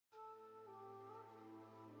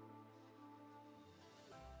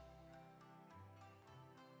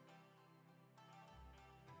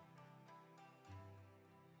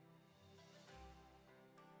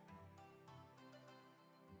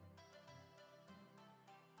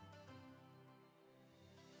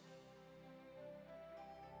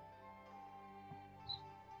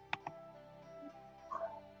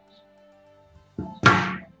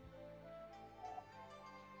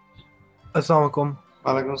अस्सलाम वालेकुम।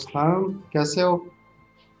 वालेकुम सलाम। कैसे हो?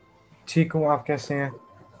 ठीक हूँ, आप कैसे हैं?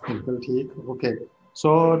 बिल्कुल ठीक। Okay.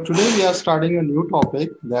 So today we are starting a new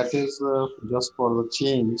topic that is just for the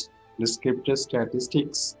change, descriptive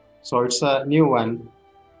statistics. So it's a new one,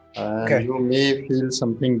 and Okay. you may feel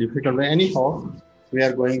something difficult. Anyhow, we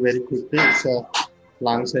are going very quickly. It's a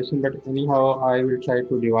long session, but anyhow, I will try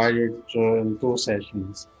to divide it in two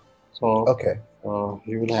sessions. So Okay.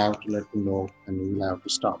 you will have to let me know, and you will have to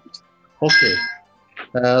start. Okay.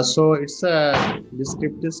 So it's a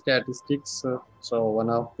descriptive statistics. So one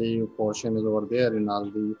of the portion is over there in all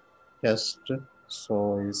the test. So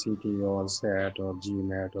ACT or SAT or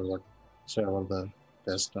GMAT or whatever the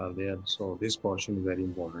tests are there. So this portion is very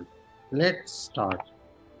important. Let's start.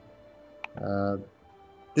 Uh,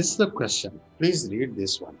 this is the question. Please read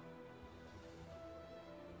this one.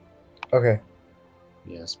 Okay.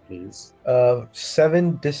 Yes, please.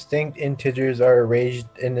 Seven distinct integers are arranged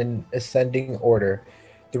in an ascending order.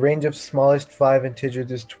 The range of smallest five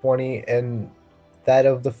integers is 20, and that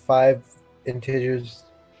of the five integers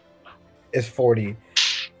is 40,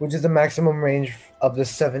 which is the maximum range of the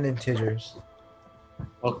seven integers.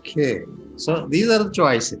 Okay. So these are the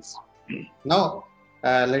choices. Now,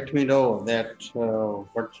 let me know that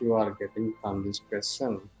what you are getting from this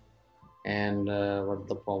question and what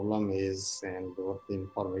the problem is and what the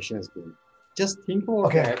information is given. Just think about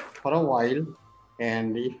Okay. that for a while,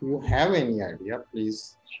 and if you have any idea, please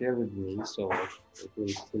share with me so it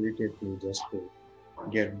will facilitate me just to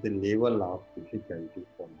get the level of difficulty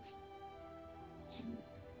for me.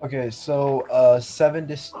 Okay, so seven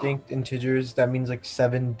distinct integers, that means like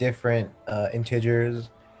seven different integers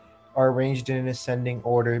are arranged in an ascending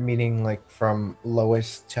order, meaning like from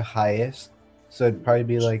lowest to highest. So it'd probably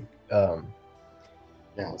be like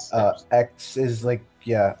Yes, absolutely. x is like,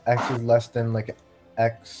 yeah, x is less than like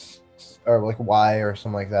x or like y or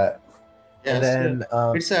something like that. And Yes, then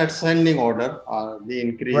it's an ascending order, the right,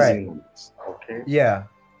 increasing ones. Okay. yeah.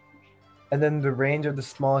 And then the range of the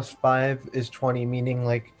smallest five is 20, meaning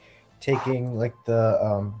like taking like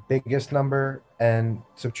the biggest number and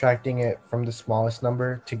subtracting it from the smallest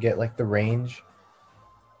number to get like the range.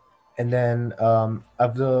 And then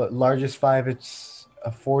of the largest five, it's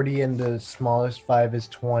a 40, and the smallest five is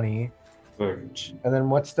 20. Good. And then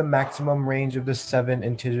what's the maximum range of the seven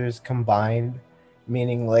integers combined?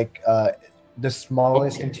 Meaning like the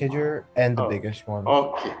smallest Okay. integer and the Oh, biggest one.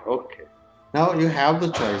 okay, okay. Now you have the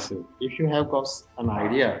choices. If you have got an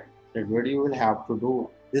idea that what you will have to do,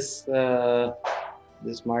 this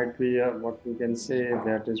might be what we can say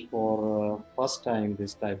that is for first time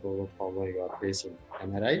this type of a problem you are facing.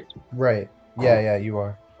 Am I right? Right. Yeah, Oh, yeah, you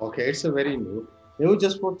are. okay, it's a very new. New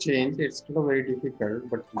just for change. It's not very difficult,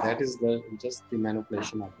 but that is the just the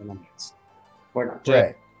manipulation of the numbers. But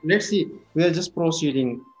Right. let's see. We are just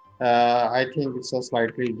proceeding. I think it's a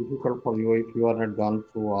slightly difficult for you if you are not gone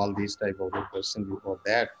through all these type of the question before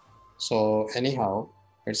that. So anyhow,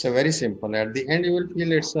 it's a very simple. At the end, you will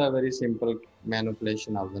feel it's a very simple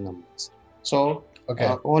manipulation of the numbers. So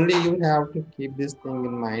Okay. only you have to keep this thing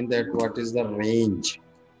in mind that what is the range.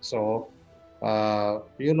 So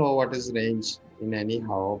you know what is range in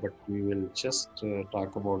anyhow, but we will just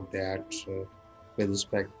talk about that with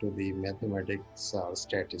respect to the mathematics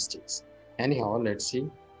statistics. Anyhow, let's see.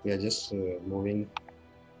 We are just moving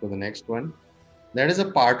to the next one. That is a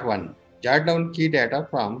part one. Jot down key data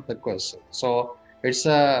from the question. So it's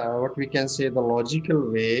what we can say the logical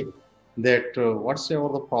way that whatsoever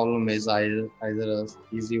the problem is, either a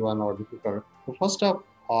easy one or difficult. So first of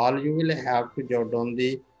all, you will have to jot down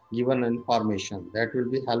the given information. That will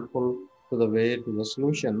be helpful to the way to the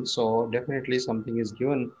solution. So definitely something is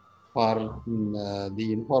given for the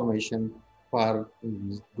information for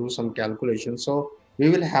do some calculation. So we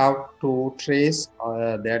will have to trace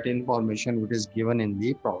that information which is given in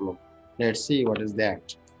the problem. Let's see what is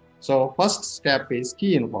that. So first step is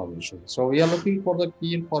key information. So we are looking for the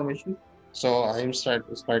key information. So I am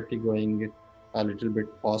slightly going a little bit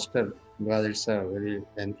faster because it's a very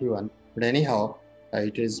lengthy one. But anyhow,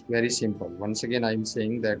 it is very simple. Once again, I am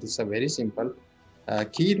saying that it's a very simple.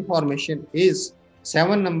 Key information is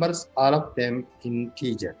seven numbers, all of them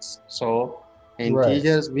integers. So Right.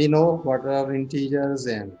 integers, we know what are integers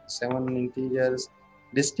and seven integers,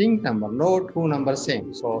 distinct number, no two numbers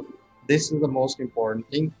same. So this is the most important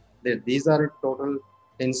thing that these are total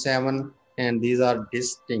in seven and these are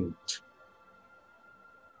distinct.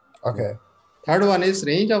 Okay. Third one is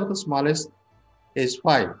range of the smallest is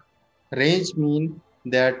five. Range mean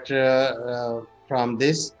that from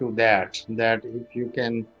this to that, that if you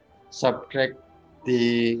can subtract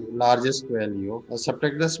the largest value,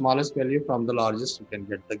 subtract the smallest value from the largest, you can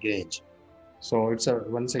get the range. So it's a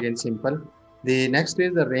once again simple. The next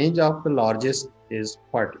is the range of the largest is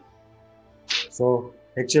 40. So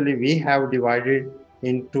actually we have divided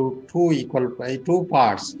into two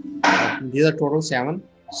parts. These are total 7.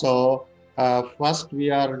 So first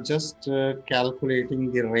we are just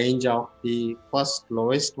calculating the range of the first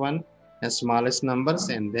lowest one and smallest numbers,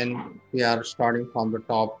 and then we are starting from the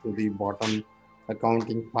top to the bottom,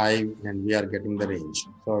 counting 5, and we are getting the range.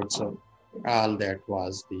 So it's all that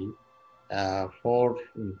was the four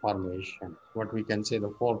information. What we can say,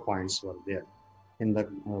 the 4 points were there in the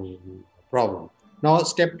problem. Now,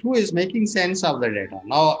 step 2 is making sense of the data.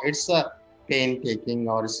 Now, it's a painstaking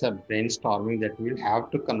or it's a brainstorming that we'll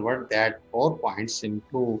have to convert that 4 points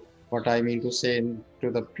into what I mean to say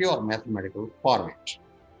into the pure mathematical format.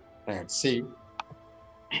 Let's see.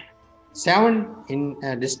 7 in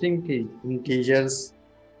distinct integers.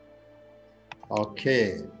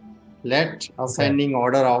 Okay. Let Okay. ascending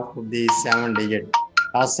order of the 7-digit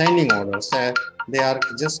ascending order. So they are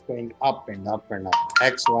just going up and up and up.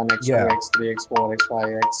 X1, X2, Yeah. X3, X4,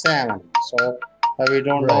 X5, X7. So we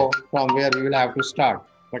don't Right. know from where we will have to start.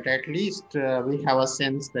 But at least we have a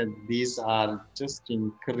sense that these are just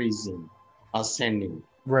increasing, ascending.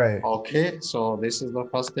 Right. Okay, so this is the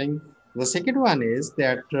first thing. The second one is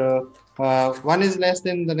that one is less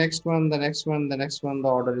than the next one, the next one, the next one. The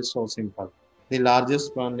order is so simple. The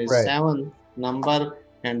largest one is Right. 7 number,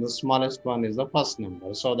 and the smallest one is the first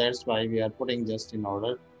number. So that's why we are putting just in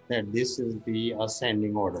order that this is the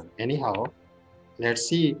ascending order. Anyhow, let's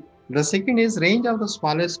see. The second is range of the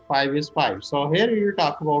smallest 5 is 5. So here we will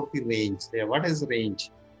talk about the range. There, what is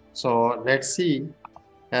range? So let's see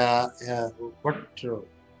uh, uh, what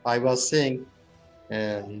I was saying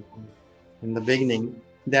uh, in the beginning,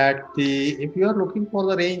 that if you are looking for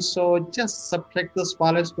the range, so just subtract the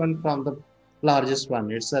smallest one from the largest one.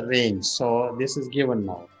 It's a range. So this is given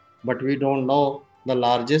now, but we don't know the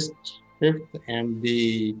largest fifth and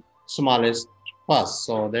the smallest first.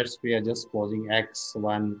 So that's we are just posing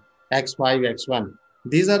x1, x5, x1.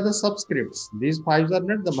 These are the subscripts. These fives are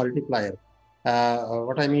not the multiplier.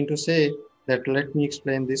 What I mean to say, that let me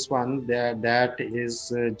explain this one. That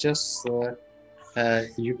is just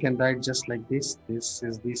you can write just like this. This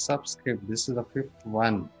is the subscript. This is the fifth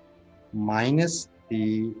one minus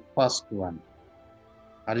the first one.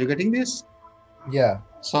 Are you getting this? Yeah.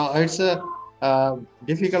 So it's a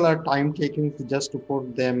difficult or time taking to just to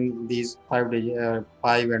put them these 5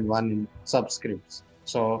 and 1 in subscripts.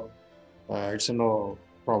 So it's no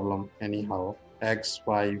problem anyhow.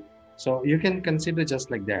 X5. So you can consider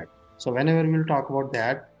just like that. So whenever we'll talk about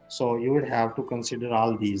that, so you would have to consider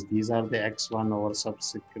all these. These are the X1 over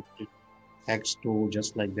subscript X2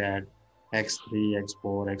 just like that, X3,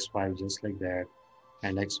 X4, X5 just like that,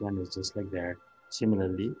 and X1 is just like that.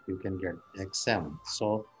 Similarly, you can get X7.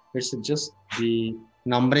 So it's just the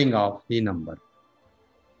numbering of the number.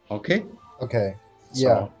 Okay. Okay.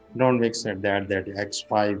 Yeah. So don't mix it that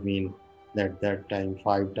X5 mean that time,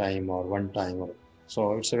 5 time or 1 time. Or,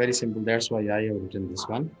 so it's a very simple. That's why I have written this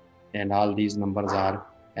one. And all these numbers are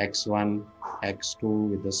X1, X2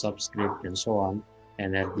 with the subscript and so on.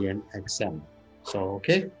 And at the end, X7. So,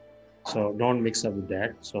 okay. So don't mix up with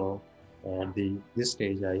that. So this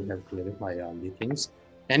stage I have clarified all the things.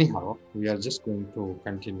 Anyhow, we are just going to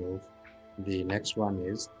continue. The next one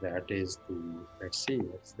is let's see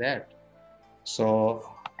what's that. So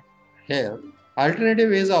here, alternative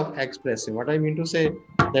ways of expressing. What I mean to say,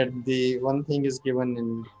 that the one thing is given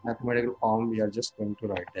in mathematical form, we are just going to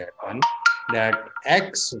write that one. That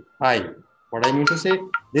x5. What I mean to say,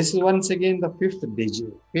 this is once again the fifth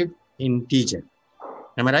integer.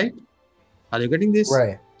 Am I right? Are you getting this?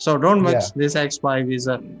 Right. So don't Yeah. mix. This x5 is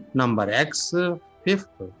a number. X fifth.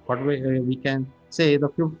 What we can say, the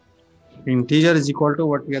fifth integer is equal to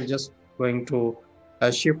what we are just going to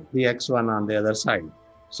shift the x1 on the other side.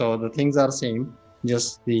 So the things are same,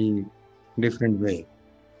 just the different way.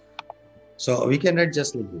 So we can write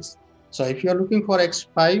just like this. So if you are looking for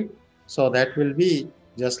x5, so that will be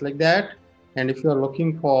just like that. And if you are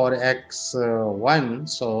looking for x1,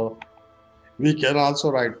 so we can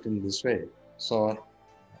also write in this way. So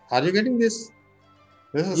are you getting this?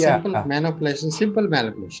 This is a Yeah. simple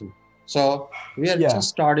manipulation. So we are Yeah. just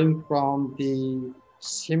starting from the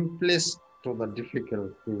simplest to the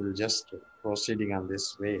difficult. We will just proceeding on this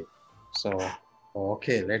way. So,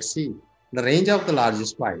 okay, let's see the range of the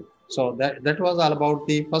largest pi. So that was all about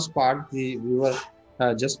the first part. We were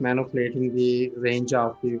just manipulating the range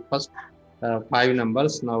of the first 5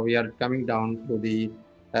 numbers. Now we are coming down to the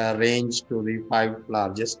range to the 5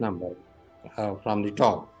 largest number from the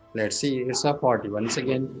top. Let's see, it's a 40. Once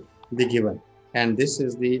again, the given. And this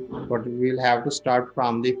is the what we will have to start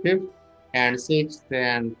from the fifth and sixth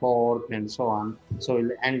and fourth and so on. So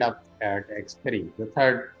we'll end up at x3, the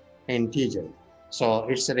third integer. So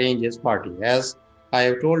its range is 40. As I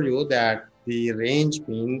have told you that the range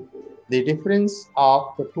means the difference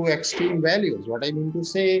of the two extreme values. What I mean to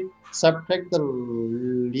say, subtract the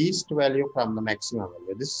least value from the maximum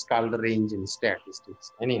value. This is called the range in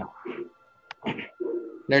statistics. Anyhow,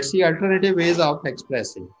 let's see alternative ways of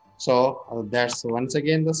expressing. So that's once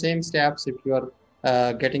again the same steps. If you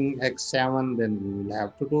are getting x7, then you will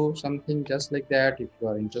have to do something just like that. If you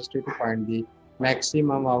are interested to find the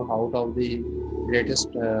maximum of out of the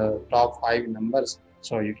greatest top 5 numbers,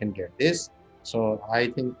 so you can get this. So I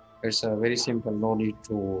think it's a very simple, no need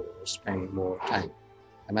to spend more time.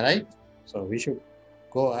 Am I right? So we should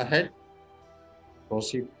go ahead,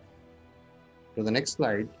 proceed to the next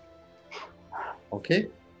slide. Okay.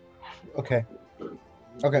 Okay.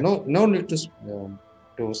 Okay. No need to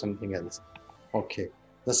do something else. Okay.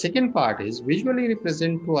 The second part is visually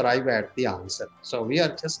represent to arrive at the answer. So we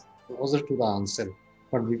are just closer to the answer.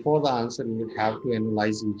 But before the answer, we will have to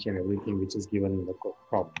analyze each and everything which is given in the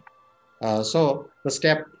problem. So the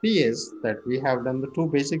step 3 is that we have done the two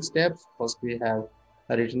basic steps. First, we have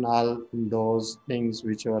written all those things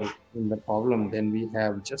which are in the problem. Then we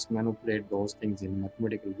have just manipulate those things in a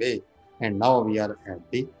mathematical way. And now we are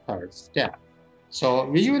at the third step.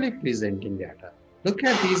 So visually presenting data. Look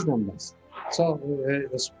at these numbers. So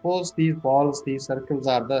suppose these balls, these circles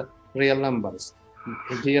are the real numbers,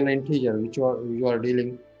 real integer which you are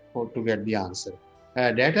dealing for to get the answer.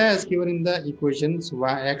 Data as given in the equations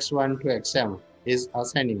x1 to x7 is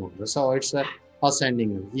ascending order. So it's a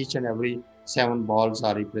ascending order. Each and every 7 balls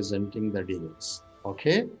are representing the deals.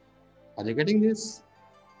 Okay, are you getting this?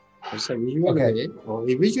 It's a visual way, or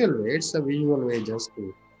a visual way. It's a visual way just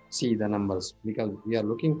to see the numbers because we are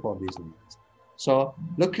looking for these numbers. So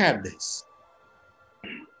look at this.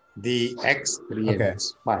 The x3 and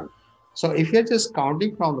x5. So if you're just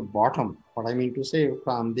counting from the bottom, what I mean to say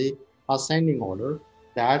from the ascending order,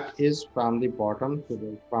 that is from the bottom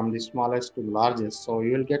to from the smallest to the largest. So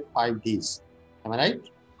you will get 5 Ds. Am I right?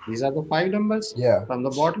 These are the 5 numbers from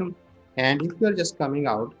the bottom. And if you're just coming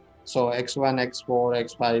out, so x1,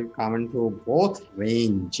 x4, x5 common to both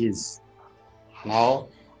ranges. Now,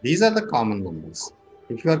 these are the common numbers.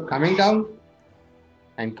 If you are coming down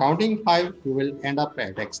and counting 5, you will end up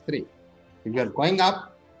at x3. If you are going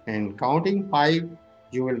up and counting 5,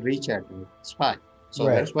 you will reach at x5. So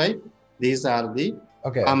that's why these are the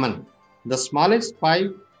common. The smallest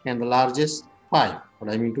 5 and the largest 5.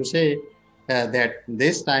 What I mean to say that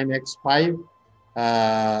this time x5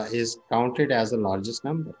 is counted as the largest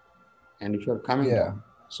number. And if you're coming down,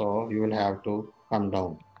 so you will have to come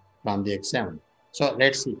down from the x7. So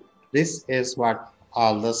let's see. This is what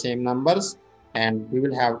all the same numbers, and we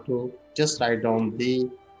will have to just write down the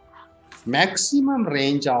maximum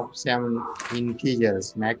range of 7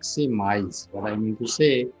 integers. Maximize. What I mean to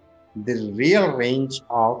say, the real range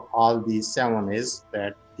of all these 7 is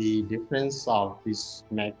that the difference of this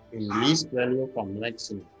least value from the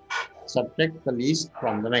maximum. Subtract the least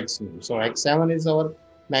from the maximum. So x7 is our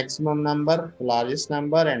maximum number, the largest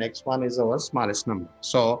number, and x1 is our smallest number.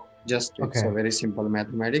 So just it's a very simple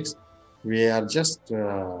mathematics. We are just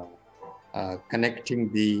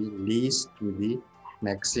connecting the least to the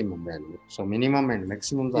maximum value. So minimum and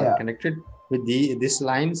maximums are connected with these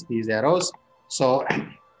lines, these arrows. So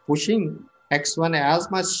pushing x1 as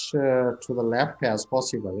much to the left as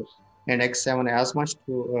possible and x7 as much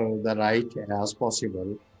to the right as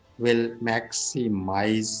possible will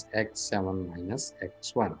maximize x7 minus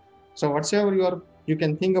x1. So whatsoever you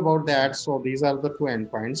can think about that. So these are the two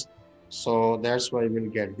endpoints. So that's why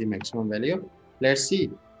we'll get the maximum value. Let's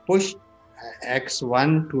see. Push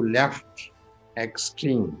x1 to left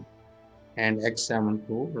extreme and x7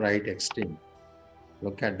 to right extreme.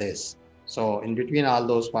 Look at this. So in between all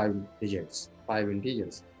those 5 digits, 5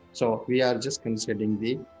 integers. So we are just considering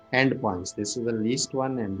the endpoints. This is the least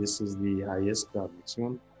one and this is the highest or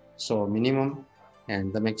maximum. So minimum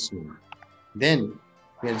and the maximum. Then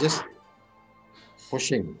we are just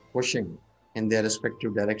pushing in their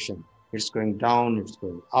respective direction. It's going down, it's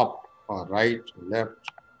going up or right, or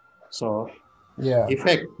left. So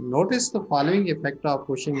effect. Notice the following effect of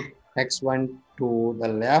pushing x1 to the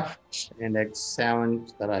left and x7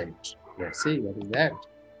 to the right. Let's see what is that.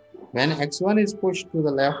 When x1 is pushed to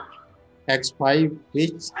the left, x5,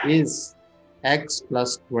 which is x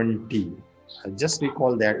plus 20. Just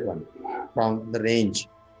recall that one from the range.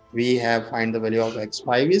 We have find the value of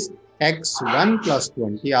x5 is x1 plus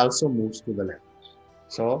 20 also moves to the left.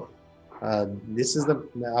 So This is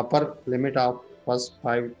the upper limit of first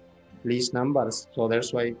five least numbers. So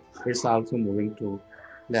that's why it's also moving to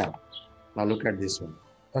left. Now look at this one.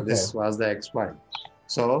 Okay. This was the XY.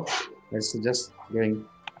 So let's just going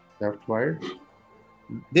leftward.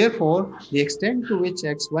 Therefore, the extent to which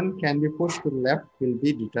x1 can be pushed to the left will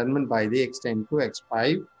be determined by the extent to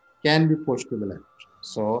x5 can be pushed to the left.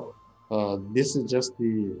 So this is just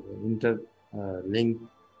the interlinked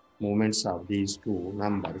movements of these two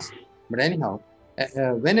numbers. But anyhow,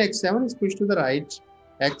 when x7 is pushed to the right,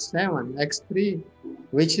 x7, x3,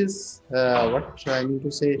 which is what I mean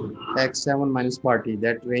to say, x7 minus 40,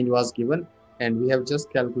 that range was given, and we have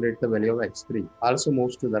just calculated the value of x3, also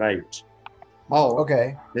moves to the right. How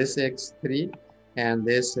Okay. this x3 and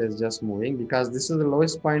this is just moving because this is the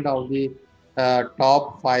lowest point of the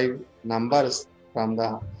top five numbers from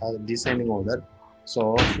the descending order.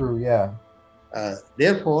 So True. Yeah.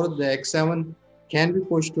 therefore, the x7 can be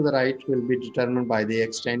pushed to the right will be determined by the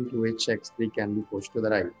extent to which x3 can be pushed to the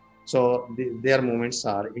right. So their movements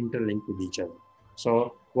are interlinked with each other.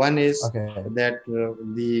 So one is Okay. that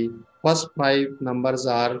the first five numbers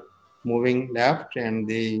are moving left and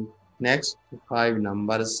the next five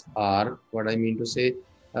numbers are, what I mean to say,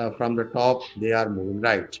 from the top, they are moving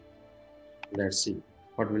right. Let's see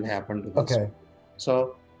what will happen to this Okay. one.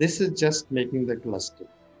 So this is just making the cluster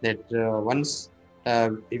that once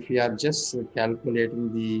if we are just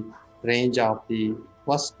calculating the range of the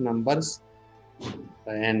first numbers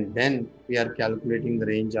and then we are calculating the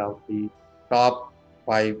range of the top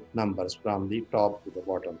five numbers from the top to the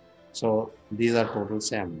bottom. So these are total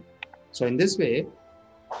seven. So in this way,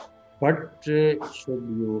 what should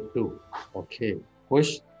you do? Okay,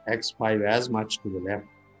 push x5 as much to the left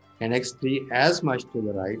and x3 as much to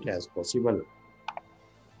the right as possible.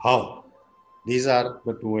 How? These are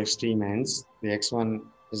the two extreme ends. The x1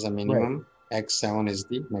 is a Right. minimum, x7 is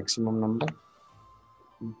the maximum number.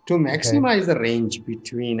 To Okay. maximize the range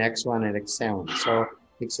between x1 and x7, so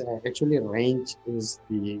it's actually range is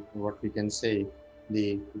the what we can say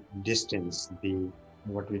the distance, the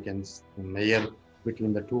what we can measure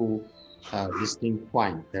between the two distinct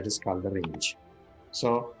points. That is called the range.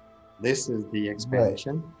 So this is the Right.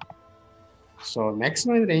 expansion. So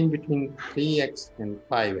maximum range between 3x and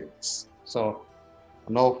 5x. So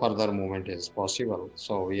no further movement is possible.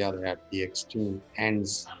 So we are at the extreme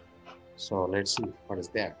ends. So let's see what is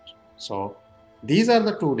that. So these are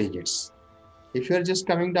the two digits. If you are just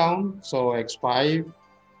coming down, so x5,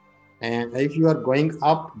 and if you are going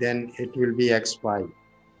up, then it will be x5.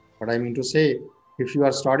 What I mean to say, if you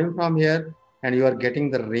are starting from here and you are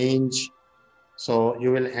getting the range, so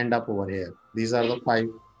you will end up over here. These are the five.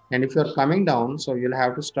 And if you are coming down, so you'll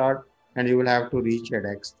have to start and you will have to reach at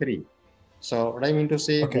x3. So what I mean to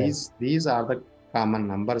say, Okay. these are the common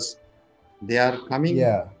numbers. They are coming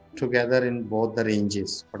Yeah. together in both the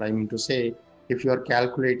ranges. What I mean to say, if you are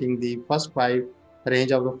calculating the first five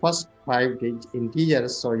range of the first five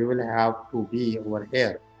integers, so you will have to be over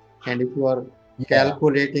here. And if you are Yeah.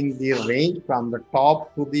 calculating the range from the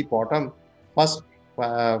top to the bottom, first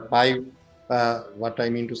five, what I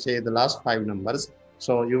mean to say, the last five numbers,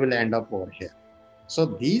 so you will end up over here. So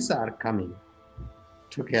these are coming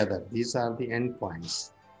together. These are the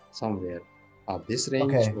endpoints somewhere of this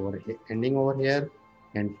range Okay. over here, ending over here,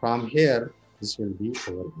 and from here this will be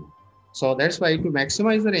over here. So that's why to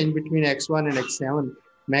maximize the range between x1 and x7,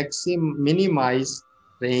 minimize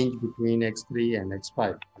range between x3 and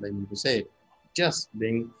x5. What I mean to say, just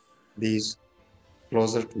bring these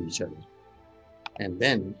closer to each other, and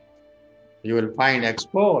then you will find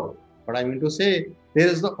x4. What I mean to say, there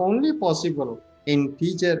is the only possible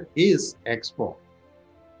integer is x4.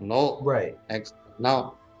 No Right. X.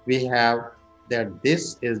 Now we have that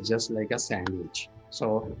this is just like a sandwich.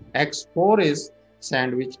 So x4 is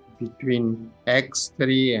sandwich between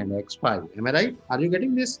x3 and x5. Am I right? Are you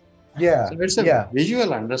getting this? Yeah. So it's a Yeah.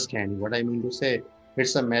 visual understanding. What I mean to say,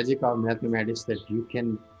 it's a magic of mathematics that you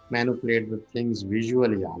can manipulate the things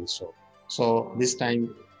visually also. So this time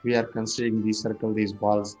we are considering these circle, these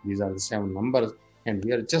balls, these are the seven numbers, and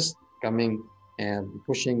we are just coming and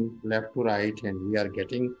pushing left to right, and we are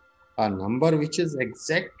getting a number which is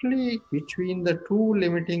exactly between the two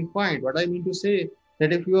limiting point. What I mean to say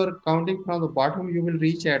that if you are counting from the bottom, you will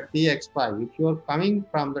reach at the x5. If you are coming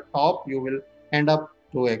from the top, you will end up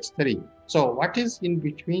to x3. So what is in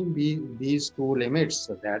between these two limits?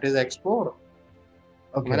 So that is x4.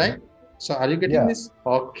 Am I Okay. right? So are you getting Yeah. this?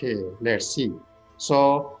 Okay, let's see.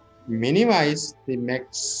 So minimize the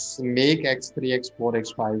max, make x3, x4,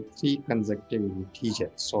 x5 three consecutive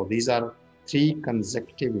integers. So these are three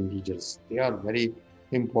consecutive integers. They are very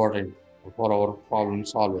important for our problem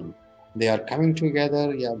solving. They are coming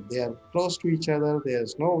together. Yeah, they are close to each other.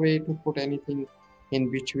 There's no way to put anything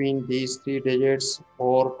in between these three digits,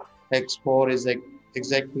 or x4 is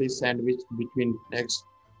exactly sandwiched between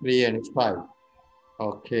x3 and x5.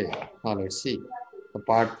 Okay, now let's see. The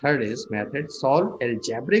part third is method solve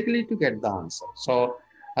algebraically to get the answer. So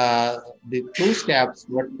the two steps,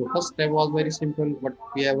 but the first step was very simple.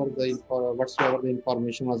 Whatsoever the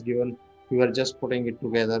information was given, we were just putting it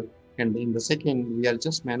together. And in the second, we are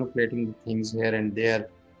just manipulating the things here and there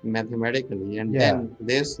mathematically. And Yeah. then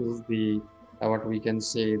this is the what we can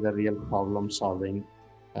say the real problem solving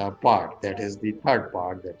part. That is the third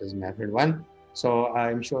part. That is method one. So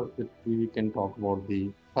I'm sure that we can talk about the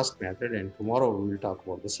first method, and tomorrow we will talk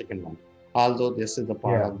about the second one. Although this is the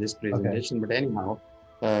part Yeah. of this Okay. presentation, but anyhow,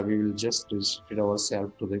 we will just restrict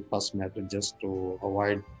ourselves to the first method just to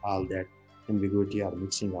avoid all that ambiguity or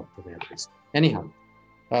mixing up the methods. Anyhow,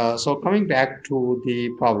 so coming back to the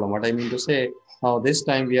problem, what I mean to say, this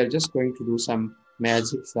time we are just going to do some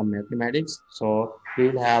magic, some mathematics. So we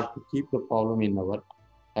will have to keep the problem in our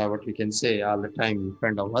what we can say all the time in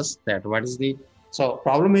front of us, that what is the so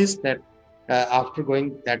problem is that after going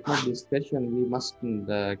that much discussion, we must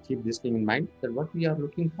keep this thing in mind, that what we are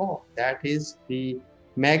looking for, that is the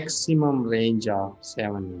maximum range of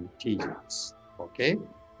 7 integers. Okay,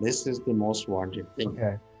 this is the most wanted thing.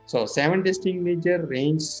 Okay. So 7 distinct integer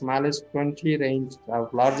range, smallest 20, range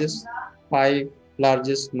of largest 5,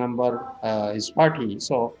 largest number is 40.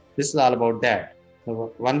 So this is all about that.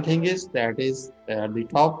 So one thing is that is the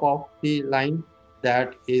top of the line,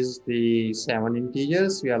 that is the 7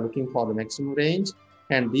 integers. We are looking for the maximum range,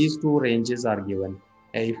 and these two ranges are given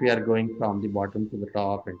if we are going from the bottom to the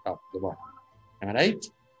top and top to the bottom. Am I right?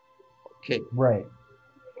 Okay. Right.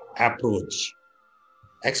 Approach.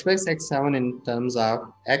 Express x7 in terms of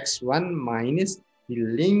x1 minus the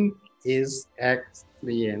link is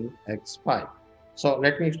x3 and x5. So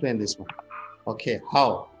let me explain this one. Okay,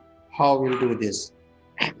 how we'll do this?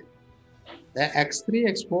 The x3,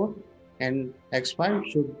 x4, and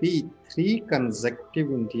x5 should be three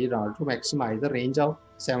consecutive integers in order to maximize the range of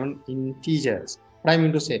 7 integers. What I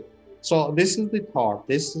mean to say, so this is the thought,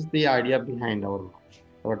 this is the idea behind our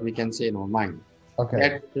what we can say in our mind. Okay.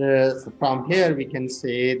 That from here we can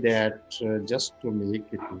say that just to make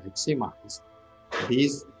it maximize,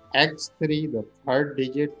 these x3, the third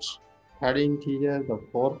digit, third integer, the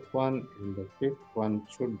fourth one, and the fifth one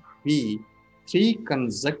should be three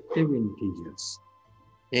consecutive integers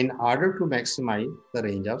in order to maximize the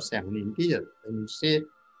range of 7 integers. When you say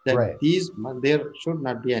that Right. there should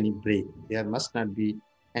not be any break, there must not be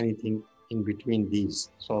anything in between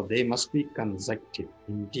these. So they must be consecutive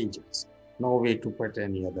integers. No way to put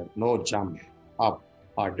any other, no jump up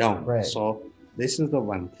or down. Right. So this is the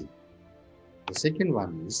one thing. The second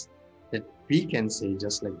one is that we can say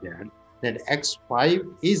just like that x5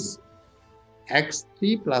 is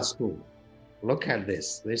x3 plus 2. Look at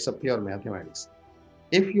this. This is pure mathematics.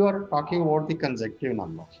 If you are talking about the consecutive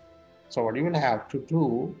number, so what you will have to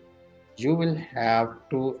do, you will have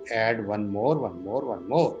to add one more, one more, one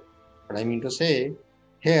more. But I mean to say,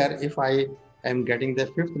 here, if I am getting the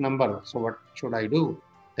fifth number, so what should I do?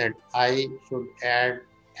 That I should add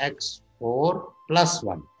x4 plus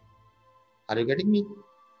 1. Are you getting me?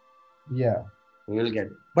 Yeah. We will get.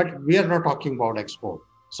 But we are not talking about x4.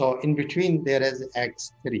 So in between, there is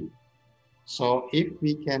x3. So if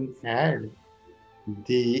we can add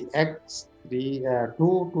the x3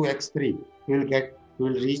 2 to x3, we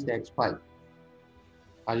will reach the x5.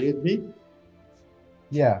 Are you with me?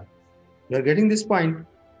 Yeah. You are getting this point.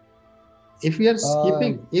 If we are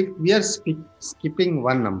Uh. skipping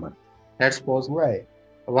one number, let's suppose Right.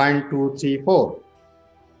 1 2 3 4,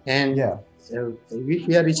 and Yeah. if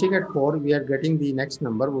we are reaching at 4, we are getting the next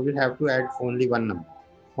number, we will have to add only one number,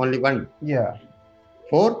 only one. Yeah.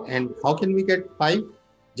 4, and how can we get 5?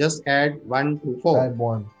 Just add 1 to 4, Add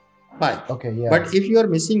one. 5. Okay. Yeah. But if you are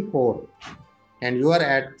missing 4 and you are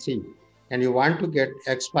at 3 and you want to get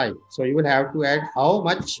x5, so you will have to add how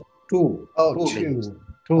much? 2. Oh, 2 digits.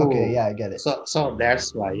 two. Okay. 2. Yeah, I get it. So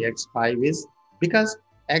that's why x5 is, because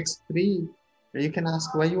x3, you can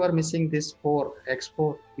ask why you are missing this 4,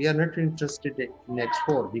 x4. We are not interested in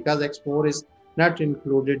x4 because x4 is not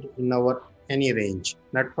included in our any range,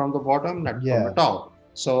 not from the bottom, not from the Yeah. top.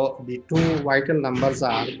 So the two vital numbers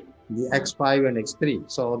are the x5 and x3.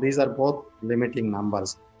 So these are both limiting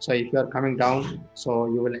numbers. So if you are coming down, so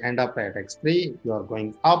you will end up at x3. If you are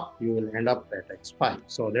going up, you will end up at x5.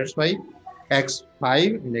 So that's why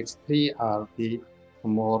x5 and x3 are the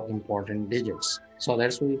more important digits. So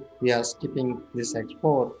that's why we are skipping this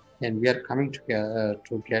x4 and we are coming to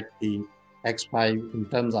get the x5 in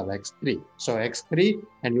terms of x3. So x3,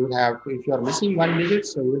 and you will have to, if you are missing one digit,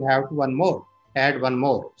 so you will have to add one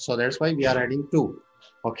more. So that's why we are adding 2.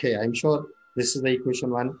 Okay, I'm sure this is the equation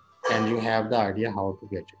 1, and you have the idea how to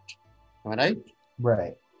get it. All right?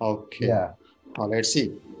 Right. Okay. Yeah. Now let's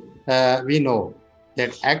see. We know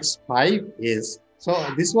that x5 is, so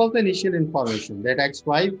this was the initial information that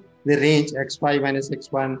x5, the range x5 minus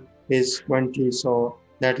x1 is 20. So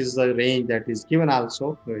that is the range that is given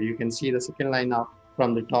also. You can see the second line now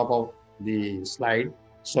from the top of the slide.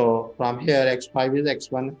 So from here, x5 is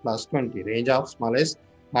x1 plus 20. Range of smallest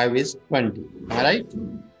 5 is 20. Am I right?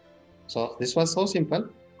 So this was so simple.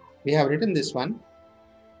 We have written this one.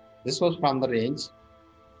 This was from the range.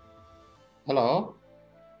 Hello.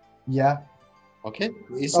 Yeah. Okay,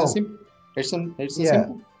 it's a Oh, simple. It's a yeah.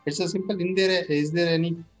 simple. It's a simple. In there, is there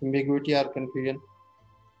any ambiguity or confusion?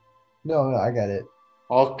 No, I got it.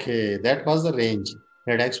 Okay, that was the range.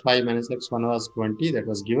 That x5 minus x1 was 20. That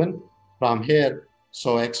was given from here.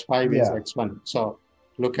 So x5 is Yeah. x1. So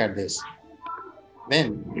look at this.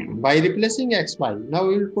 Then by replacing x5, now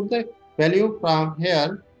we will put the value from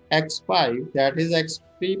here x5, that is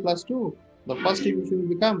x3 plus 2. The first equation will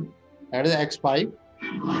become, that is x5,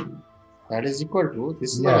 that is equal to,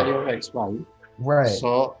 this is the Yeah. value of x5. Right.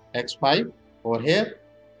 So x5 over here,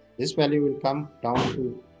 this value will come down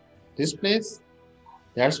to this place.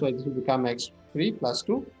 That's why this will become x3 plus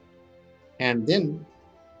 2. And then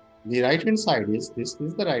the right hand side is, this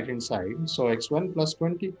is the right hand side. So x1 plus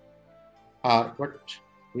 20. But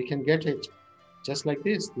we can get it just like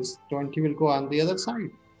this. This 20 will go on the other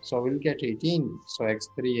side. So we'll get 18. So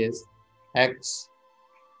x3 is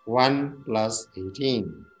x1 plus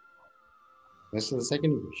 18. This is the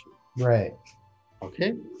second equation. Right.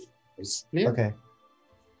 Okay, it's clear? Okay.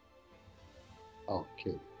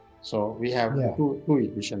 Okay, so we have Yeah. two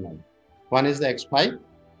equation now. One is the x5,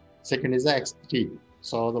 second is the x3.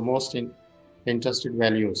 So the most interested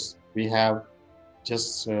values, we have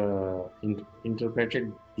just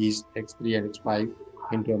interpreted these x3 and x5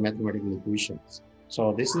 into a mathematical equations.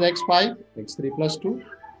 So this is x5, x3 plus 2,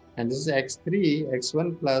 and this is x3,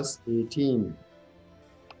 x1 plus 18.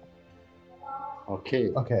 Okay.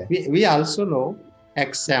 Okay. We also know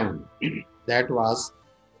x7. That was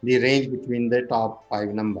the range between the top 5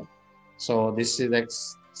 number. So this is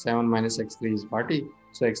x7 minus x3 is 40.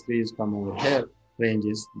 So x3 is come over here. Range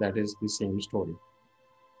is, that is the same story.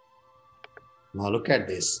 Now look at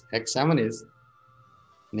this. x7 is,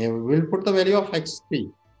 now we will put the value of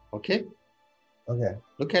x3. Okay. Okay.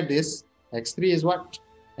 Look at this. x3 is what?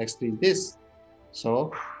 x3 is this.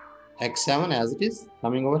 So x7 as it is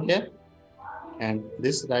coming over here. And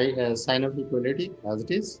this sign of equality as it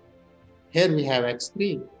is. Here we have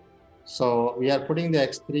x3. So we are putting the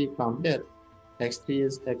x3 from here. x3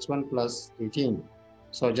 is x1 plus 18.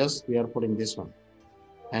 So just we are putting this one.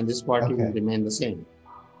 And this 40 will remain the same.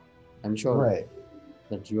 I'm sure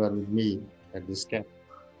that you are with me at this step.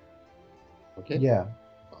 Okay? Yeah.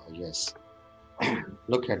 Yes.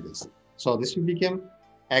 Look at this. So this will become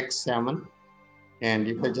x7. And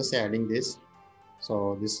if I just adding this,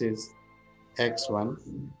 so this is x1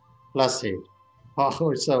 plus 8. Oh,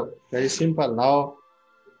 it's so very simple. Now,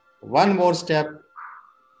 one more step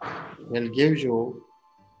will give you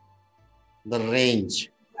the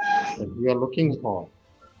range that you are looking for.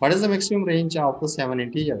 What is the maximum range of the 7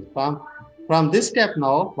 integers? From this step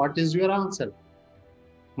now, what is your answer?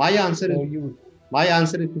 My answer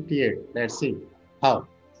is 58. Let's see. How?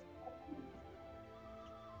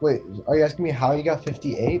 Wait, are you asking me how you got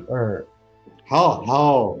 58 or? How?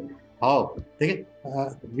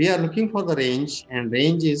 We are looking for the range, and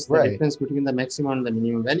range is the difference between the maximum and the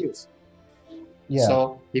minimum values. Yeah.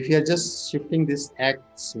 So if you are just shifting this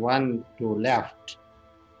x1 to left,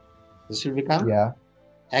 this will become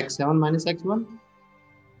x7 minus x1,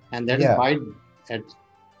 and that is by at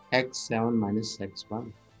x7 minus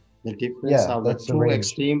x1. The difference of the two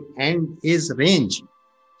extreme end is range.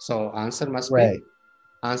 So answer must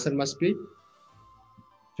be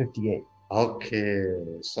 58. Okay,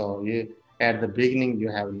 so you at the beginning you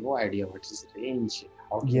have no idea what is range.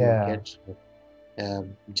 How can you get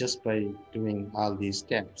just by doing all these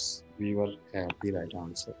steps, we will have the right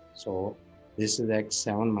answer. So this is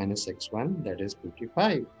x7 minus x1, that is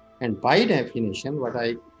 55. And by definition, what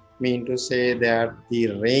I mean to say that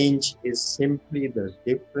the range is simply the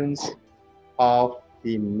difference of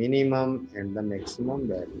the minimum and the maximum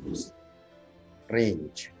values.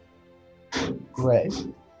 Range. Right.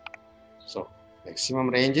 So maximum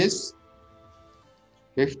range is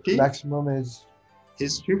 50. Maximum is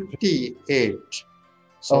 58.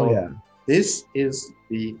 So this is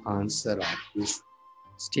the answer of this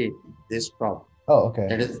statement, this problem. Oh, okay.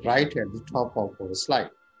 That is right at the top of our slide.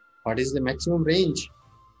 What is the maximum range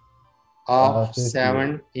of 58.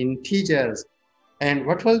 7 integers? And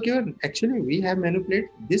what was given? Actually, we have manipulated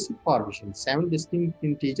this information. 7 distinct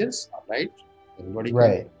integers, all right? Everybody can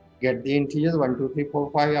Right. get the integers 1, 2, 3,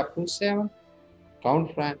 4, 5 up to 7.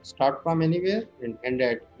 Count from, start from anywhere and end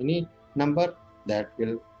at any number that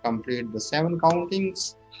will complete the 7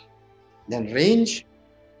 countings. Then range,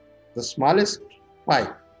 the smallest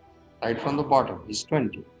 5, right from the bottom is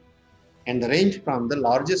 20. And the range from the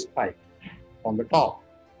largest 5 from the top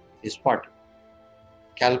is 40.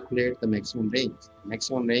 Calculate the maximum range. The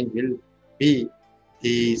maximum range will be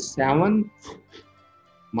the 7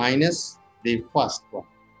 minus the first one.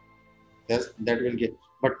 That will get,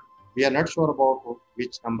 but we are not sure about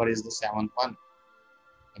which number is the 7th one.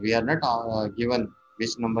 We are not given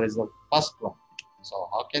which number is the first one. So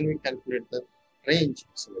how can we calculate the range?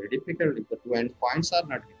 It's very difficult if the two endpoints are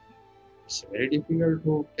not given. It's very difficult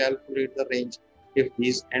to calculate the range. If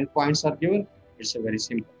these endpoints are given, it's very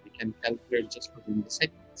simple. We can calculate just within the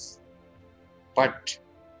seconds. But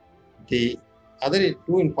the other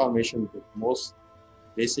two information, the most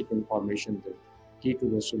basic information, the key to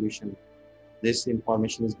the solution, this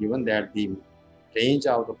information is given that the range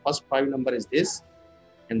of the first 5 number is this,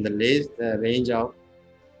 and the range of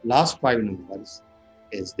last 5 numbers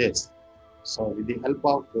is this. So with the help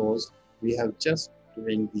of those, we have just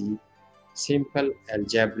doing the simple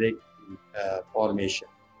algebraic formation.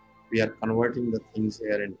 We are converting the things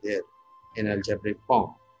here and there in algebraic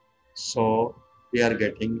form. So we are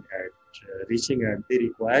getting at reaching at the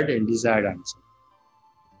required and desired answer.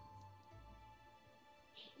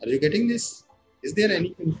 Are you getting this? Is there any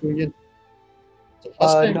confusion? The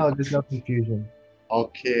first time, No, there's no confusion.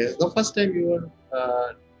 okay, the first time you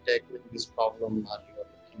were tackling this problem or you were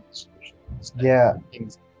looking at the solution, this type Yeah. of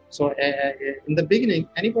things. So in the beginning,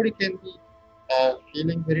 anybody can be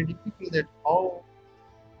feeling very difficult that how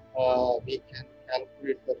we can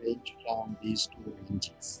calculate the range from these two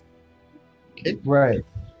ranges. Okay, Right.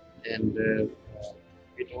 and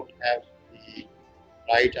we don't have the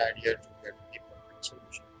right idea to get the perfect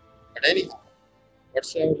solution. But anyhow,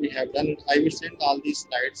 whatsoever we have done, I will send all these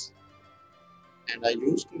slides, and I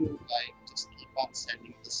used to like just keep on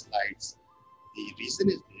sending the slides. The reason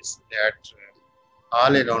is this, that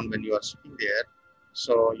all around when you are sitting there,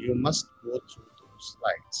 so you must go through those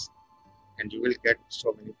slides, and you will get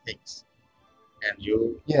so many things, and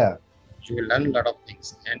Yeah. you will learn a lot of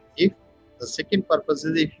things. And if the second purpose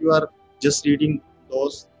is if you are just reading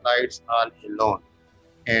those slides all alone,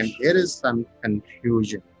 and there is some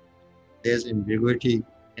confusion, there's ambiguity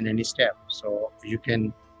in any step, so you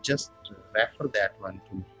can just refer that one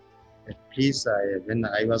to me. Please, when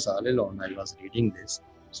I was all alone, I was reading this.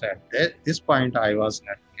 So at this point, I was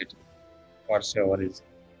not getting whatsoever is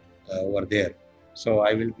over there. So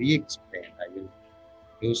I will re-explain. I will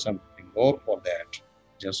do something more for that,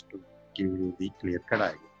 just to give you the clear-cut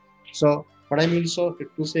idea. So what I mean, so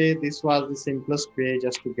to say this was the simplest way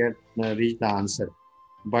just to get reach the answer.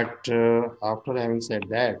 But after having said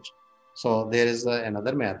that, so there is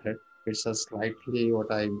another method. It's a slightly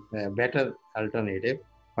better alternative,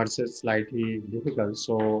 but it's slightly difficult.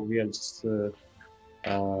 So we are just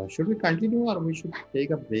should we continue or we should take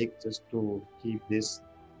a break just to keep this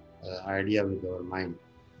idea with our mind?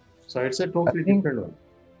 So it's a I totally think, different one.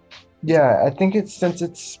 yeah, I think it's since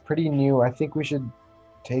it's pretty new, I think we should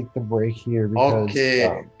take the break here because,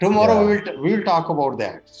 Okay, tomorrow yeah, we will talk about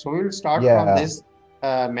that. So we will start from yeah, this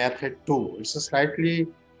method too. It's a slightly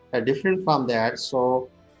different from that. So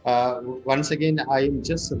once again, I am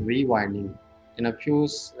just rewinding in a few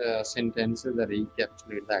sentences that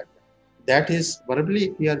recapitulate that. That is verbally,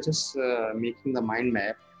 if we are just making the mind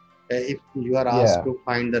map, if you are asked yeah, to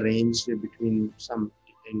find the range between some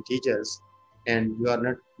integers and you are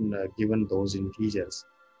not given those integers,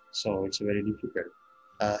 so it's very difficult.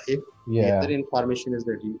 If the yeah, other information is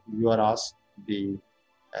that you are asked the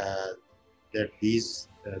uh, that this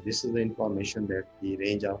is the information that the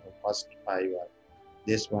range of the first 5 are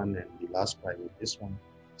this one and the last 5 is this one.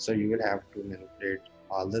 So you will have to manipulate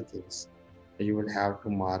all the things. You will have to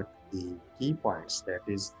mark the key points. That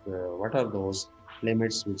is, what are those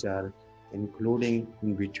limits which are including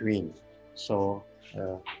in between. So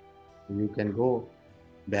uh, you can go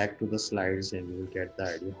back to the slides and you will get the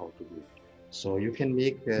idea how to do it. So you can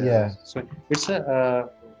make yeah, so it's a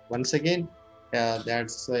once again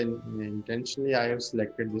that's intentionally I have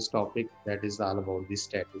selected this topic that is all about the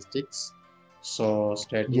statistics. So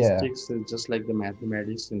yeah, statistics is just like the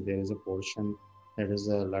mathematics, and there is a portion that is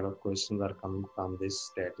a lot of questions are coming from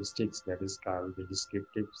this statistics that is called the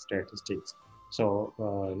descriptive statistics. So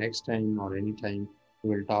next time or anytime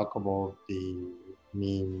We will talk about the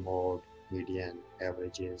mean, mode, median,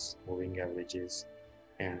 averages, moving averages,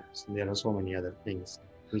 and there are so many other things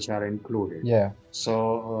which are included. Yeah.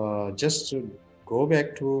 So just to go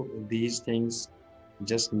back to these things,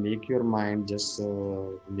 just make your mind, just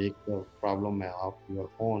make the problem of your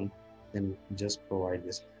own, and just provide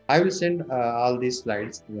this. I will send all these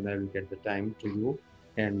slides when I will get the time to you,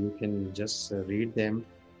 and you can just read them.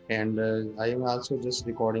 And I am also just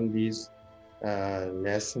recording these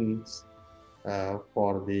lessons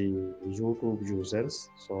for the YouTube users.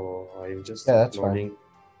 So I'm just Yeah, that's fine.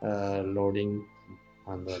 loading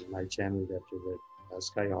on my channel, that is the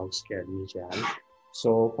Skyhawks Academy channel.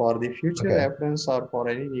 So for the future Okay. reference or for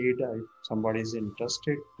any need, if somebody is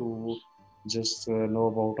interested to just know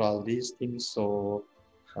about all these things, so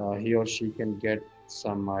he or she can get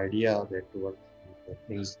some idea that what the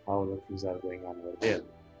things, how the things are going on over there.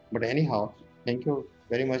 But anyhow, thank you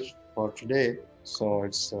very much for today. So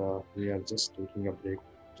it's we are just taking a break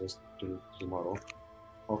just till tomorrow.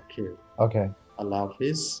 Okay. Okay. Allah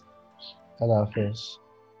Hafiz. Allah Hafiz.